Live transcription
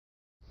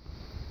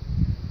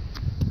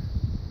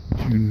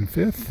June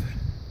 5th,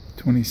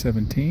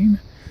 2017.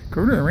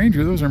 According to the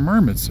ranger, those are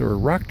marmots or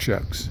rock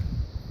chucks.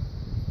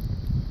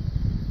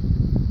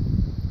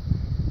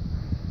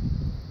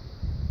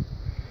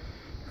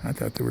 I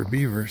thought they were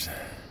beavers.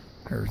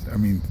 Or, I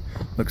mean,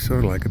 looks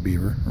sort of like a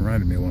beaver.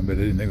 Reminded me of one, but I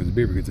didn't think it was a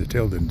beaver because the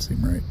tail didn't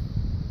seem right.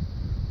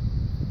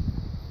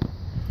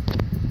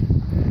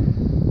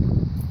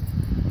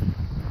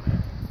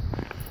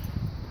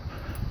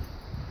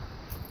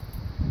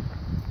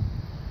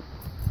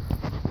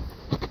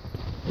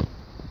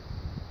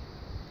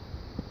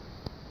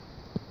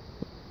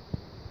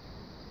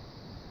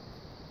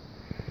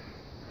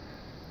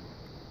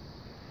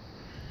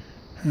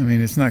 I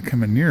mean, it's not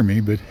coming near me,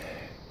 but,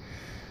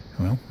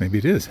 well, maybe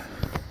it is.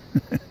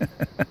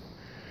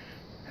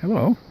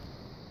 Hello.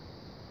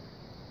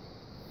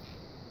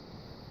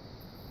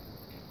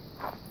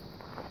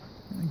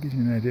 That gives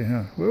you an idea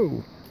how,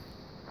 whoa.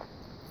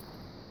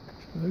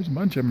 So there's a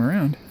bunch of them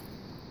around.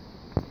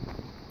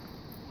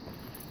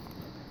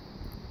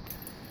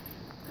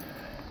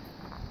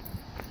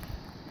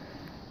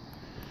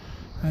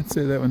 I'd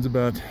say that one's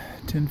about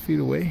 10 feet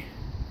away.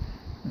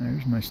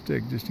 There's my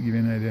stick, just to give you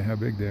an idea how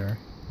big they are.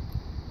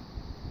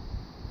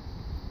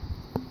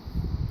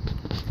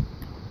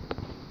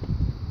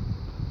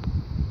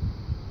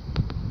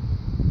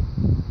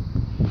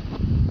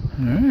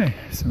 Alright,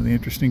 some of the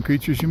interesting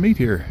creatures you meet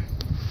here.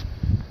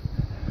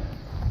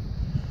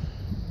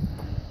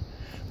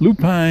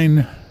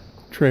 Lupine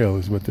Trail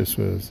is what this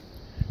was.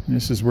 And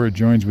this is where it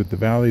joins with the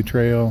Valley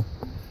Trail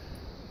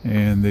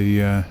and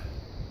the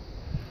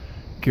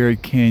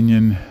Garrett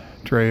Canyon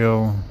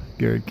Trail,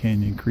 Garrett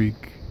Canyon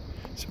Creek,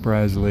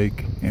 Surprise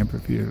Lake,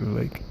 Amphitheater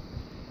Lake.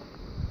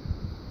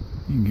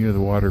 You can hear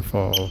the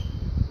waterfall,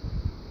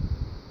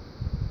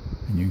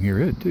 and you can hear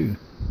it too.